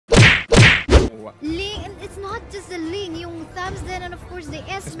makuha. Ling, and it's not just the Ling, yung Thumbs din, and of course the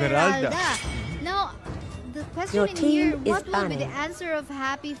Esmeralda. Now, the question in here, what will be the answer of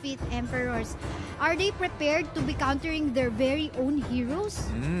Happy Feet Emperors? Are they prepared to be countering their very own heroes?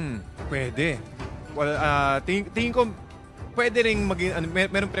 Pwede. Well, tingin ko, pwede rin maging,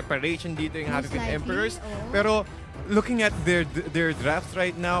 merong preparation dito yung Happy Feet Emperors. Pero, looking at their drafts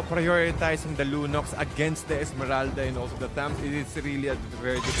right now, prioritizing the Lunox against the Esmeralda and also the Thumbs, it is really a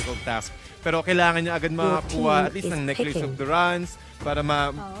very difficult task. Pero kailangan niya agad makakuha at least ng Necklace of Durance para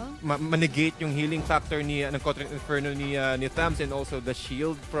ma-negate yung healing factor ng Cotton Inferno ni Thumbs and also the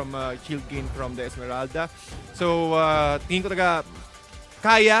shield gain from the Esmeralda. So, tingin ko talaga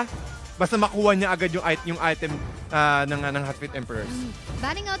kaya. Basta makuha niya agad yung item ng Happy Feet Emperors.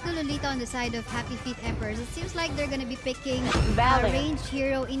 Banning out Lolita on the side of Happy Feet Emperors, it seems like they're gonna be picking a ranged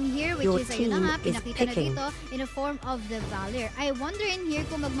hero in here, which is, ayun na nga, pinakita na dito in a form of the Valor. I wonder in here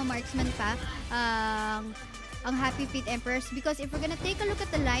kung magmamarksman pa ang Happy Feet Emperors, because if we're gonna take a look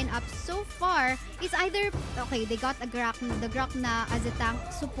at the lineup so far, it's either, okay, they got the Grok na as a tank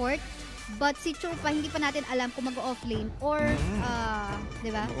support, but si Cho pa, hindi pa natin alam kung mag-offlane or,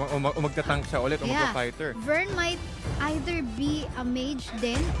 di ba? O magta-tank siya ulit o magta-fighter. Vern might either be a mage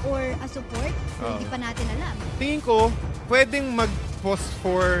din or a support, so hindi pa natin alam. Tingin ko, pwedeng mag-post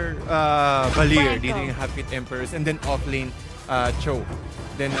for Valir dito yung Happy Feet Emperors and then offlane Cho.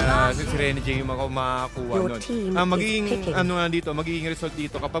 Then si Renejay yung makakuha nun. Magiging result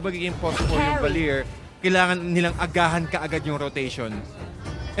dito, kapag magiging post for yung Valir, kailangan nilang agahan kaagad yung rotation.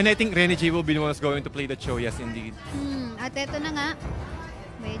 And I think Renejay will be the one who's going to play the Cho, yes indeed. At eto na nga,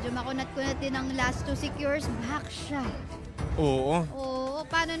 medyo makunat-kunat din ang last 2 secures, back siya. Oo.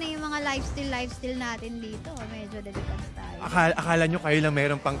 Paano na yung mga lifesteal natin dito? Medyo delikado tayo. Akala nyo kayo lang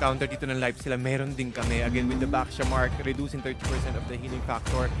meron pang counter dito ng lifesteal, meron din kami. Again, with the backsha mark, reducing 30% of the healing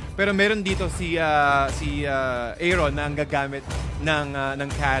factor. Pero meron dito si Aaron na ang gagamit ng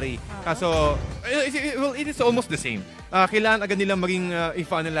carry. Kaso, it is almost the same. Kailangan agad nilang maging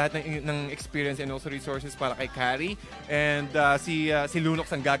i-funnel lahat ng experience and also resources para kay carry. And si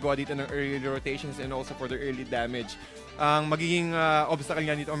Lunox ang gagawa dito ng early rotations and also for the early damage. Ang magiging obstacle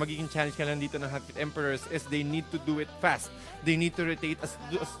nga dito or magiging challenge nga lang dito ng Happy Feet Emperors is they need to do it fast. They need to rotate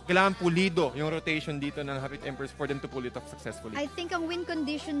kailangan pulido yung rotation dito ng Happy Feet Emperors for them to pull it off successfully. I think ang win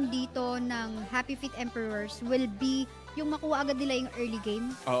condition dito ng Happy Feet Emperors will be yung makuha agad nila yung early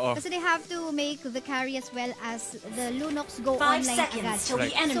game. Kasi they have to make the carry as well as the Lunox go online agad. So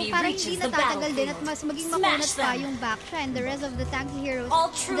parang hindi natatagal din at mas maging makunat pa yung backsha and the rest of the tanky heroes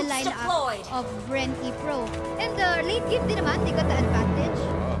in the lineup of Bren EPro. And the late game din naman, they got the advantage.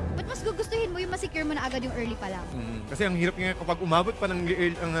 But mas gugustuhin mo yung masecure mo na agad yung early pa lang. Kasi ang hirap nga kapag umabot pa ng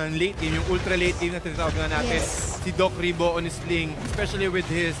late game, yung ultra late game na tinatawag na natin, si Doc Ribo on his sling, especially with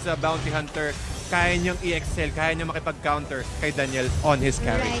his bounty hunter, kaya niyang i-excel, kaya niyang makipag-counter kay Daniel on his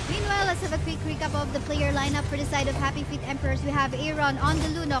carry. Right. Meanwhile, let's have a quick recap of the player lineup for the side of Happy Feet Emperors. We have Aaron on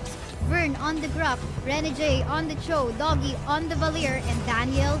the Lunox, Vern on the Grok, Renejay on the Cho, Dogie on the Valir, and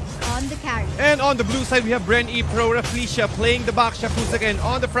Daniel on the carry. And on the blue side, we have Bren EPro, Raflesia playing the backsha again.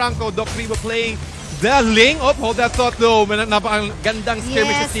 On the Franco, Doc Ribo playing the Ling. Hold that thought though. Napakagandang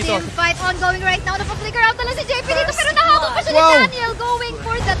skirmishes dito. Yes, team fight ongoing right now. Napaflicker out na si JP dito pero nahabol pa siya ni Daniel going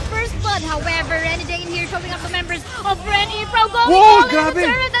for that first blood. However, Renejay in here showing up the members of Bren EPro going all in the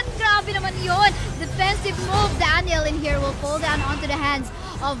turret. And grabe naman yun. Defensive move. Daniel in here will fall down onto the hands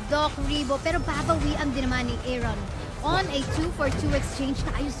of Doc Ribo. Pero babawian din naman ni Aaron. On a 2-for-2 exchange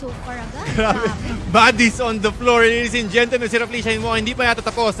tayo so far agad. Bodies on the floor, ladies and gentlemen. Si Raflesia mo, hindi pa yata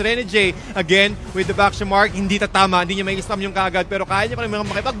tapos. Renejay, again, with the backsha mark, hindi tatama. Hindi niya may stam yung kagad. Pero kaya niya pa naman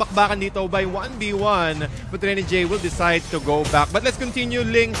makipagbakbakan dito by 1v1. But Renejay will decide to go back. But let's continue.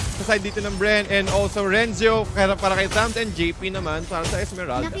 Ling sa side dito ng Bren. And also Renzo para kay Thumbs and JP naman para sa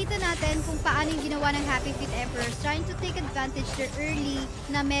Esmeralda. Nakita natin kung paano yung ginawa ng Happy Feet Emperors trying to take advantage their early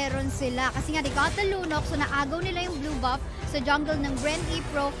na meron sila. Kasi nga, they got the Lunox, so naagaw nila yung blue buff sa jungle ng Bren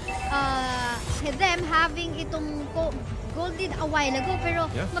EPro. Them having itong gold din a while ago,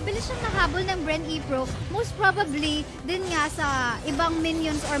 pero mabilis siyang nahabol ng Bren EPro. Most probably din nga sa ibang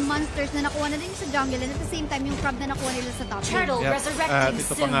minions or monsters na nakuha na din sa jungle and at the same time yung crab na nakuha nila sa top lane.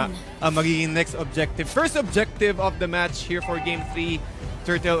 Ito pa nga magiging next objective. First objective of the match here for Game 3.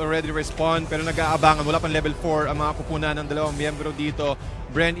 Turtle already respawn pero nag-aabangan. Wala pang level 4 ang mga kupunan ng dalawang miyembro dito,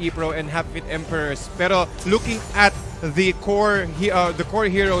 Bren EPro and Happy Feet Emperors. Pero looking at the core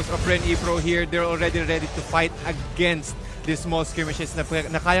heroes of Bren EPro here, they're already ready to fight against these small skirmishes na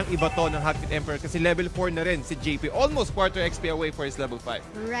kayang iba to ng Happy Emperor kasi level 4 na rin si JP. Almost quarter XP away for his level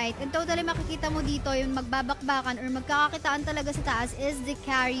 5. Right. And totally makikita mo dito yung magbabakbakan or magkakakitaan talaga sa taas is the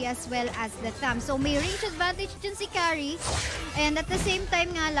carry as well as the Tham. So may range advantage dyan si carry. And at the same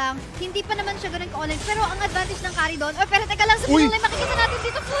time nga lang, hindi pa naman siya ganun ka-online. Pero ang advantage ng carry doon, pero teka lang, sa middle lane makikita natin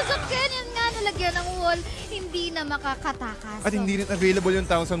dito, Fuzok ganyan nga nalagyan ng wall, hindi na makakatakas. At hindi rin available yung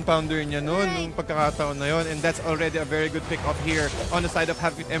 1,000 pounder niya noon, nung pagkakataon na yun. And that's already a very good pick up here on the side of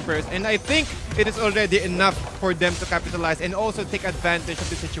Happy Emperors. And I think it is already enough for them to capitalize and also take advantage of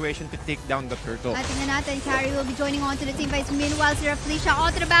the situation to take down the turtle. At tingnan natin, Carry will be joining on to the team fights. Meanwhile, si Raflesia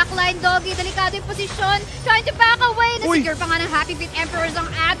onto the backline. Dogie, delikado yung posisyon. Trying to back away. Nasecure pa nga ng Happy Feet Emperors ang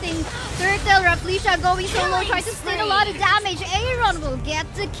ating turtle. Raflesia going solo, trying to steal a lot of damage. Aaron will get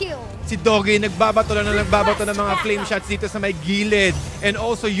the kill. Si Dogie nagbabato ng mga flame shots dito sa may gilid. And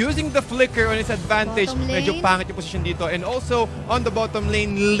also using the flicker on his advantage. Medyo pangit yung position dito. And also on the bottom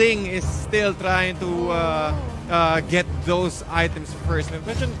lane, Ling is still trying to get those items first.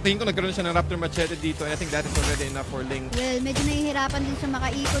 Medyo tingin ko nagkaroon siya ng Raptor Machete dito and I think that is already enough for Ling. Well, medyo nahihirapan din siya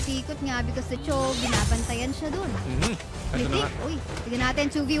makaikot-ikot nga because the Cho, binabantayan siya dun. Uy, tignan natin,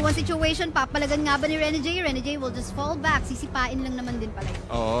 2v1 situation. Papalagan nga ba ni Renejay? Renejay will just fall back. Sisipain lang naman din pala yun.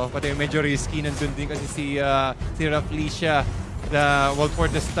 Oo, pati medyo risky nandun din kasi si Raflesia. Well, for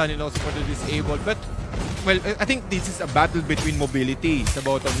the stun and also for the disabled. But well, I think this is a battle between mobility sa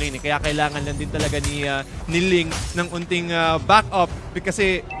bottom lane. Kaya kailangan lang din talaga ni Ling ng unting backup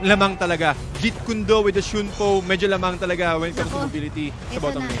kasi lamang talaga. Jeet Kundo with the Shunpo, medyo lamang talaga when it comes to mobility sa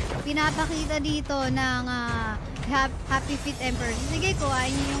bottom lane. Pinapakita dito ng Happy Feet Emperor. Sige,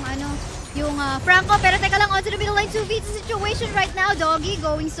 kuhain niyo yung Franco, pero teka lang, onto the middle lane, 2v2 situation right now. Dogie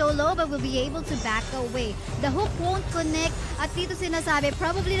going solo, but will be able to back away. The hook won't connect, at dito sinasabi,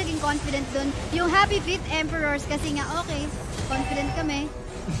 probably naging confident dun yung Happy Feet Emperors kasi nga, okay, confident kami.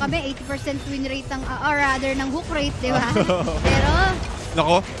 Kami, 80% win rate or rather, ng hook rate, di ba? Pero,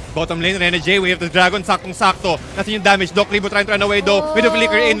 nako, bottom lane, Renejay, Wave of the Dragon, saktong-sakto. Natin yung damage. Doc Ribo trying to run away though. With the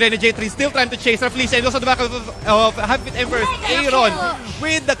flicker in, Renejay 3 still trying to chase Raflesia. And also the back of Happy Feet Emperors, Aaron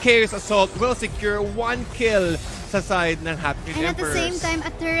with the Chaos Assault will secure 1 kill sa side ng Happy Feet Emperors. And at the same time,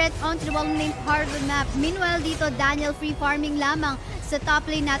 a turret onto the bottom lane part of the map. Meanwhile, dito, Daniel free farming lamang sa top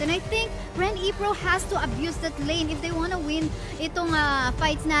lane natin. I think Bren EPro has to abuse that lane if they wanna win itong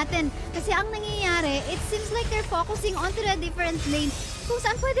fights natin. Kasi ang nangyayari, it seems like they're focusing onto the different lane. Kung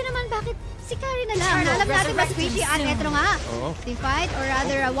saan pwede naman, bakit si Carry na lang? Alam natin mas squishy at eto nga. Team fight or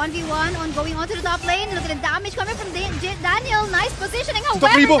rather a 1v1 on going onto the top lane. Look at the damage coming from Daniel. Nice positioning.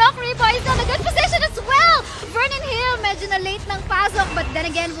 However, Doc Ribo is on a good position as well. Vernon Hill, medyo na late ng pasok, but then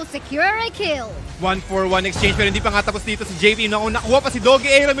again will secure a kill. 1-for-1 exchange pero hindi pa nga tapos dito si JP. Nakuha pa si Dogie.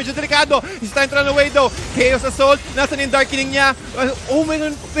 Aaron medyo delikado. He's trying to run away though. Chaos Assault. Nasaan yung Darkening niya? Oh my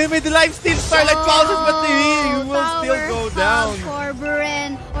god. May the life steal. Starlight Pulses but he will still go down. For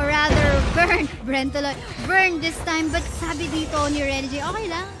Bren or rather Bren tuloy. Bren this time but sabi dito ni Renejay, okay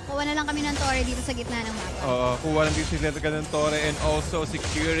lang. Kuha na lang kami ng Torre dito sa gitna ng mapa. Kuha lang dito ng Torre and also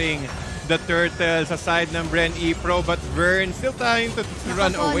securing the turtle sa side ng Bren EPro but Bren still trying to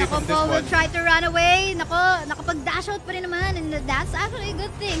run away from this one. Will try to run away. Nakapag-dash out pa rin naman and that's actually a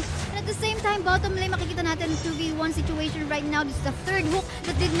good thing. And at the same time, bottom lane makikita natin 2v1 situation right now. This is the third hook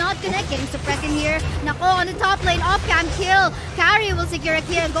that did not connect. Getting suppressed in here. On the top lane, off-cam kill. Carry will secure a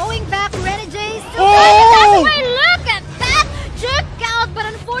kill. Going back, Renejay still trying to dash away. Look at that! Check out, but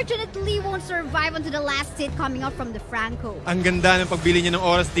unfortunately won't survive until the last hit coming out from the Franco. Ang ganda ng pagbili niya ng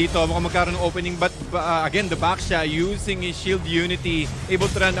oras dito. Mukhang magkaroon ng opening but again, the back siya using his shield unity. Able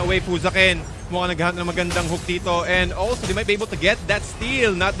to run away, Fuzakin. Mukhang naghahanap ng magandang hook dito. And also, they might be able to get that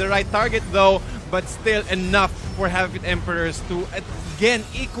steal. Not the right target though, but still enough for Happy Emperors to again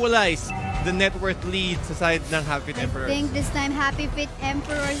equalize the net worth lead sa side ng Happy Emperors. I think this time Happy Feet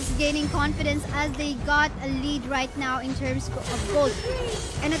Emperors is gaining confidence as they got a lead right now in terms of gold.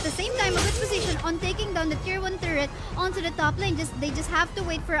 And at the same time, a good position on taking down the tier 1 turret onto the top lane. They just have to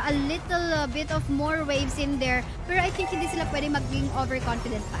wait for a little bit of more waves in there. Pero I think hindi sila pwede maging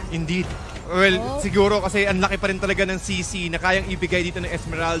overconfident pa. Indeed. Well, siguro kasi ang laki pa rin talaga ng CC na kayang ibigay dito ng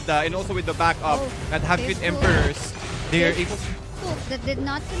Esmeralda and also with the backup at Happy Feet Emperors. They are able to... That did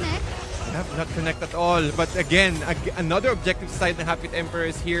not connect. Not connect at all. But again, another objective side ng Happy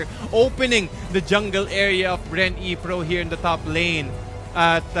Emperors here, opening the jungle area of Bren EPro here in the top lane.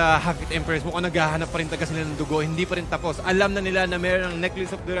 at Happy Feet Emperors mukhang naghahanap pa rin taga sila ng dugo. Hindi pa rin tapos. Alam na nila na meron ng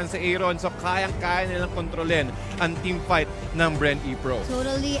necklace of Duran sa Aaron, so kayang-kaya nilang kontrolin ang team fight ng Bren EPro.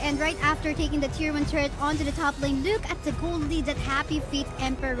 Totally. And right after taking the tier 1 turret onto the top lane, look at the gold lead that Happy Feet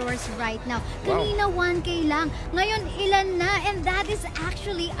Emperors right now. Kanina 1k lang. Ngayon ilan na, and that is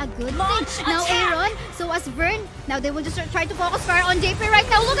actually a good thing. Now Aaron, so as Vern, now they will just try to focus fire on JP right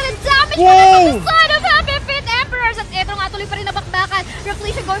now. Look at the damage on the side of Happy Feet Emperors. At eto nga tuloy pa rin nabakbakan.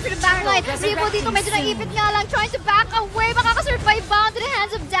 Reflection going for the backline. Ribo dito medyo naipit nga lang, trying to back away. Makakasurvive bound to the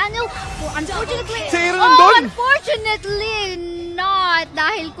hands of Daniel. Unfortunately, unfortunately not,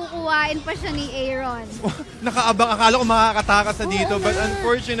 dahil kukuhain pa siya ni Aaron. Nakaabang, akala ko makakatakas na dito, but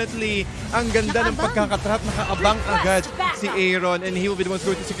unfortunately, ang ganda ng pagkakatrap, nakaabang agad si Aaron, and he will be the one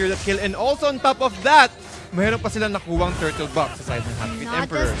going to secure that kill. And also on top of that, mayroon pa silang nakuwang turtle box sa side ng Happy Feet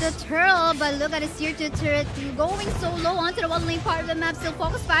Emperors. Not just the turtle, but look at his tier 2 turret going so low onto the one lane part of the map. Still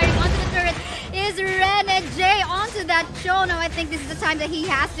focus firing onto the turret is Renejay onto that show. Now I think this is the time that he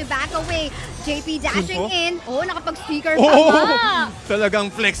has to back away. JP dashing in. Oh, nakapag-speaker pa. Talagang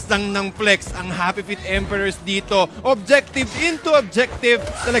flex lang ng flex ang Happy Feet Emperors dito. Objective into objective.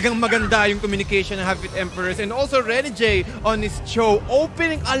 Talagang maganda yung communication ng Happy Feet Emperors. And also Renejay on his show,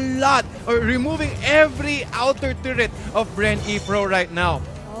 opening a lot or removing every outer turret of Bren EPro right now.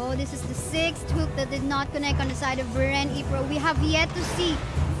 Oh, this is the 6th hook that did not connect on the side of Bren EPro. We have yet to see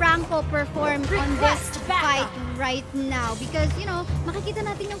Franco perform on this fight right now because, you know, makikita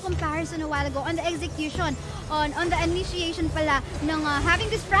natin yung comparison a while ago on the execution, on the initiation pala ng having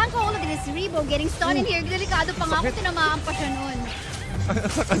this Franco. Look at this Rebo getting stunned in here. Delikado pa nga kung tinamaan pa siya nun.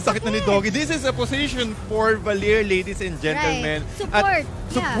 Ang sakit na ni Dogie. This is a position for Valier, ladies and gentlemen. Right. Support.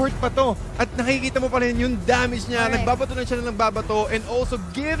 Support pa to. At nakikita mo pa rin yung damage niya. Nagbabato na siya ng nagbabato and also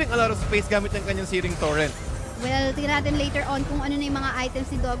giving a lot of space gamit ng kanyang searing torrent. Well, tingnan natin later on kung ano na yung mga items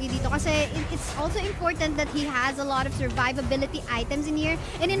ni Dogie dito kasi it's also important that he has a lot of survivability items in here.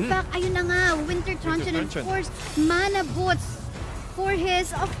 And in fact, ayun na nga, Winter Truncheon and of course, mana boots for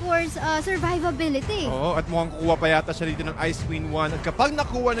his, of course, survivability. Oo, at mukhang kukuha pa yata siya dito ng Ice Queen 1. At kapag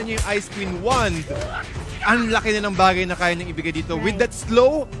nakuha na niya yung Ice Queen 1, ang laki na ng bagay na kaya niyang ibigay dito. With that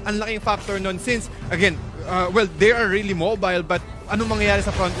slow, ang laking factor nun since, again, well, they are really mobile, but anong mangyayari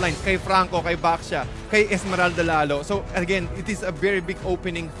sa front lines? Kay Franco, kay Baxia, kay Esmeralda lalo. So again, it is a very big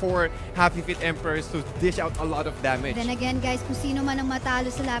opening for Happy Feet Emperors to dish out a lot of damage. Then again, guys, kung sino man ang matalo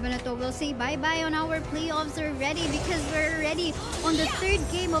sa laban na to, we'll say bye-bye on our playoffs already because we're already on the 3rd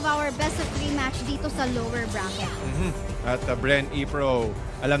game of our best-of-3 match dito sa lower bracket. At Bren EPro,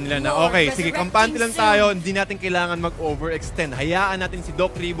 alam nila na okay, sige, kampante lang tayo, hindi natin kailangan mag-overextend. Hayaan natin si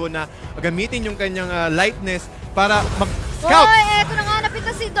Doc Ribo na gamitin yung kanyang lightness para mag-scout. Oy, eto na nga,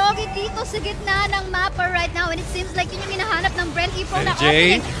 napita si Dogie dito sa gitna ng mapa right now and it seems like yun yung hinahanap ng Bren EPro na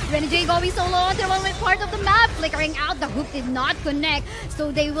opening. Renejay going solo onto the one-way part of the map, flickering out, the hook did not connect,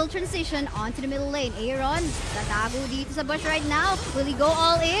 so they will transition onto the middle lane. Aaron, tatago dito sa bush right now. Will he go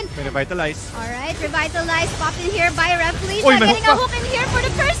all in? Revitalize. Alright, Revitalize popped in here by Reflection, getting a hook in here for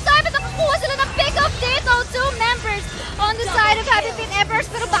the first time at nakakuha sila ng pick-up dito. 2 members on the side of Happy Feet Emperors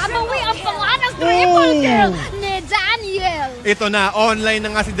pero baka mawi ang pangalang triple kill ni Daniel. Ito na, online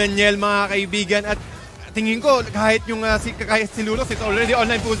na nga si Daniel mga kaibigan at tingin ko kahit yung kahit si Lulos is already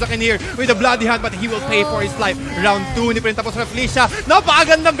online po sa here with a bloody hand but he will pay for his life. Round 2 ni pa rin tapos na Felicia.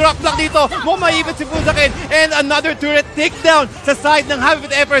 Napakagandang rock block dito. Maipit si Puzakin and another turret takedown sa side ng Happy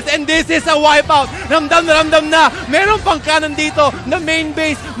Feet Emperors and this is a wipeout. Ramdam na. Meron pang kanan dito na main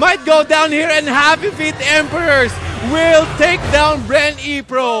base might go down here and Happy Feet Emperors will take down Bren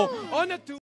EPro on a 2.